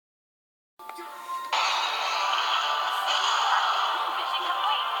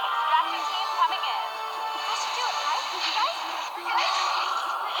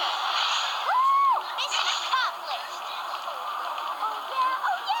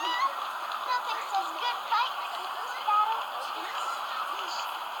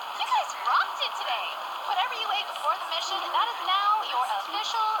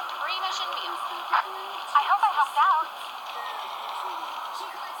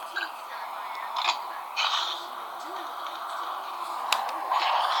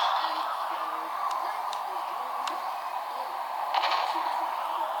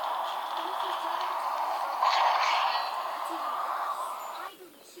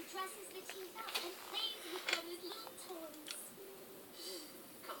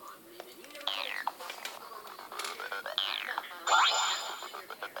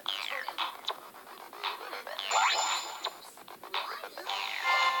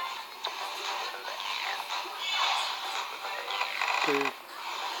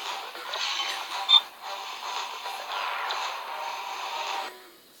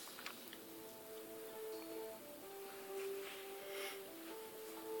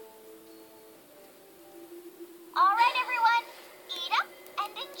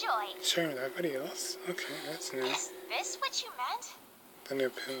Sharing with everybody else? Okay, that's new. Is this what you meant? The new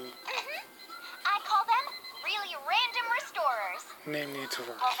pill. I call them really random restorers. Name needs to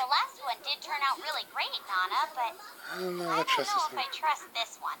work. Well, the last one did turn out really great, Nana, but I don't know I if don't know if I trust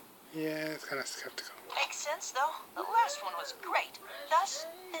this one. Yeah, it's kind of skeptical. Makes sense, though. The last one was great.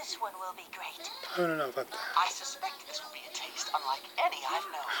 Thus, this one will be great. I don't know about that. I suspect this will be a taste unlike any I've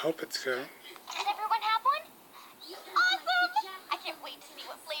known. I hope it's good. Does everyone have one? Awesome! I can't wait to see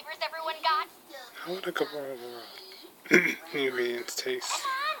what flavors everyone got. How would a couple of ingredients taste? Come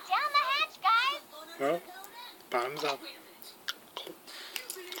on, down the hatch, guys! Well, bottoms up. So...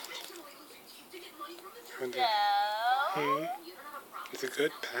 Is it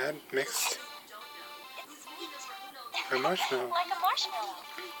good? Bad? Mixed? It's sweet. Or marshmallow? Like a marshmallow.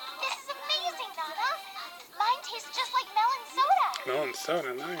 This is amazing, Nana. Mine tastes just like melon soda. Melon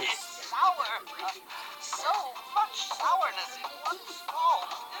soda, nice. It's sour. So much sourness in one small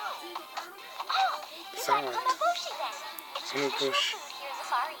pill. Oh, you Sour. like Umabushi then? It's traditional Umabushi. food here in the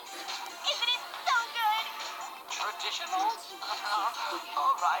Far East. Isn't it so good? Traditional?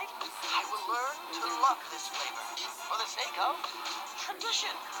 All right. I will learn to love this flavor for the sake of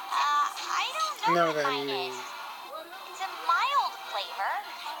tradition. I don't know No, what that mine means... is. It's a mild flavor,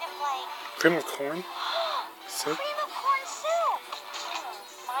 kind of like... Cream of corn? Soup? Cream of corn soup.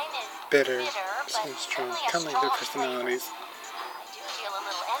 Mine is Bitter. but Some strong. certainly a Kind of like their strong flavor. personalities. I do feel a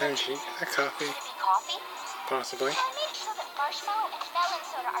little energy. Energy. Is that coffee? Could it be coffee? Possibly. So I made it so that marshmallow and melon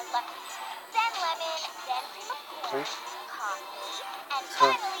soda are lefties. Then lemon, then cream of corn, coffee, and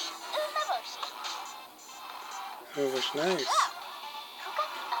finally umabushi. Oh, it was nice. So, who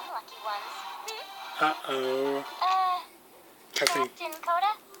got the unlucky ones? Uh-oh. Captain, Captain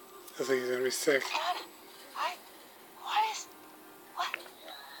Coda? I think he's gonna be sick. What?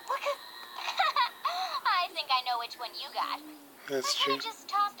 Look at... I think I know which one you got. That's I true. could have just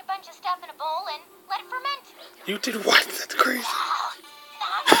tossed a bunch of stuff in a bowl and let it ferment. You did what? That's crazy.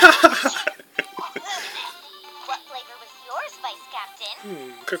 What flavor was yours, Vice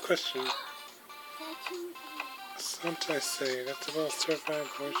Captain? Good question. Sometimes I say that's a little stir-fried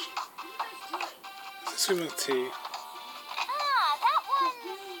bush. It's a sweet milk tea. That one's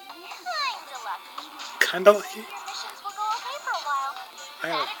kinda lucky. Kinda lucky? Your missions will go okay for a while.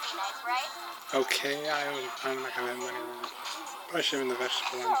 That'd be nice, right? Okay, I'm not gonna have money on it. Probably should have been the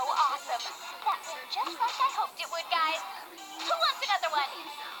vegetable So one. awesome. That went just like I hoped it would, guys. Who wants another one?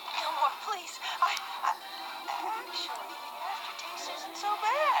 No more, please. Actually, the aftertaste isn't so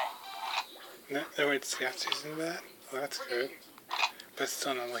bad. No, wait, the aftertaste isn't bad? Well, that's good. But it's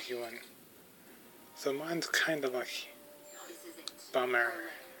still an unlucky one. So mine's kinda lucky. Bummer.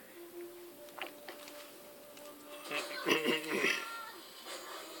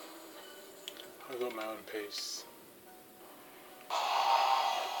 I'll go at my own pace.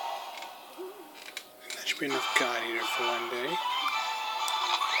 And that should be enough God Eater for one day.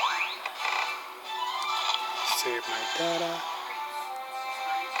 Save my data.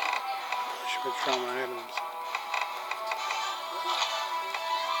 I should withdraw my items.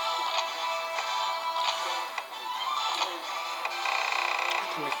 I have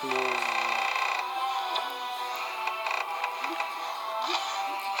to make more.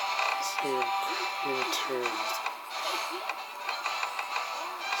 New materials.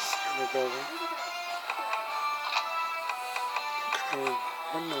 Discover building.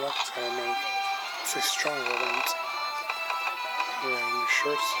 What in the weapons can I make? It's like stronger ones. Yeah, new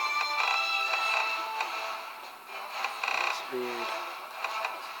shorts. Let's read.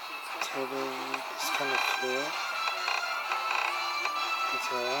 It's kind of cool. It's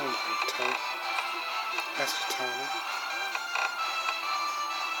a long type. That's katana.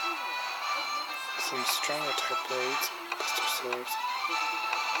 Some stronger type blades. Buster swords.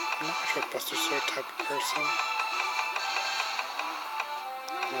 I'm not much of a Buster Sword type of person.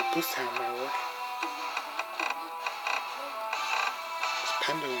 My boost hammer might work. This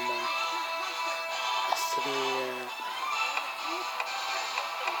pendulum one has to be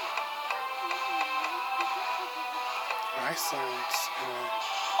ice sounds and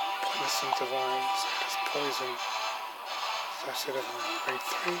poison divine, so it is poison. So I should have rank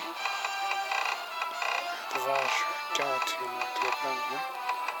 3.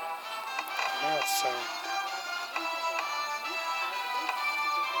 Outside.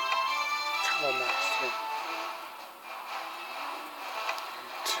 Color master.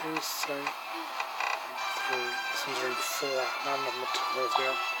 2 sight. 3. This one's ring 4. Not enough materials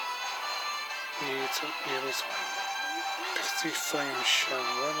yet. Need at least one. Pixie flame shell.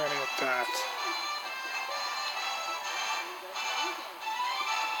 We're ready with that.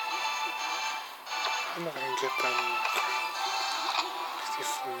 I'm not gonna get that. Pixie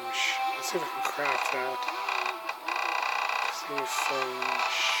flame shell. Let's see if I can craft that. Pixie flame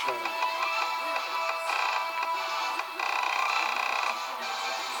shell.